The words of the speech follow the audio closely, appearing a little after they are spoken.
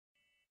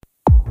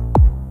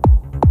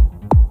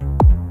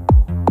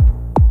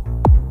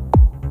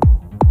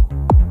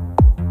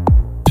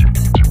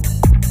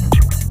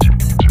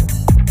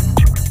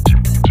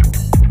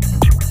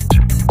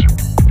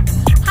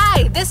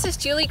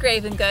Julie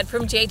Grevengoed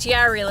from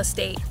JGR Real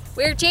Estate,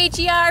 where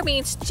JGR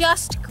means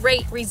just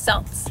great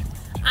results.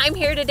 I'm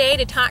here today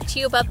to talk to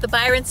you about the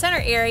Byron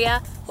Center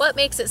area, what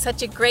makes it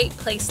such a great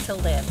place to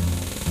live.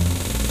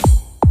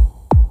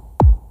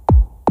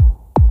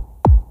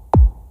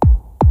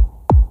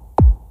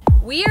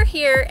 We are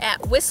here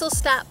at Whistle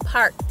Stop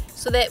Park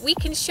so that we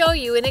can show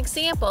you an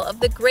example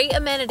of the great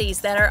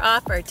amenities that are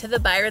offered to the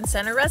Byron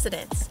Center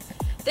residents.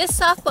 This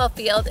softball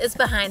field is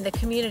behind the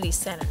community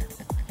center.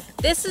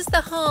 This is the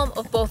home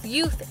of both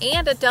youth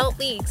and adult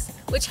leagues,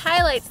 which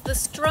highlights the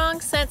strong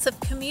sense of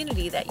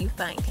community that you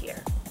find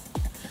here.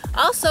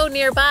 Also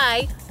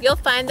nearby, you'll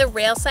find the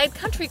Railside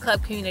Country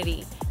Club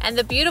community and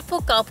the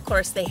beautiful golf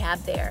course they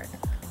have there.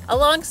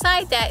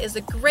 Alongside that is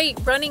a great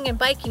running and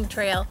biking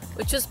trail,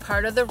 which was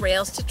part of the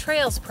Rails to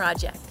Trails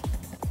project.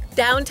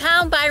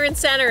 Downtown Byron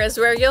Center is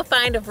where you'll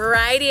find a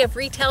variety of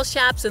retail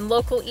shops and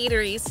local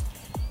eateries.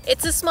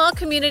 It's a small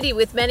community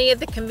with many of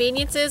the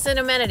conveniences and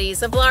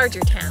amenities of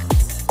larger towns.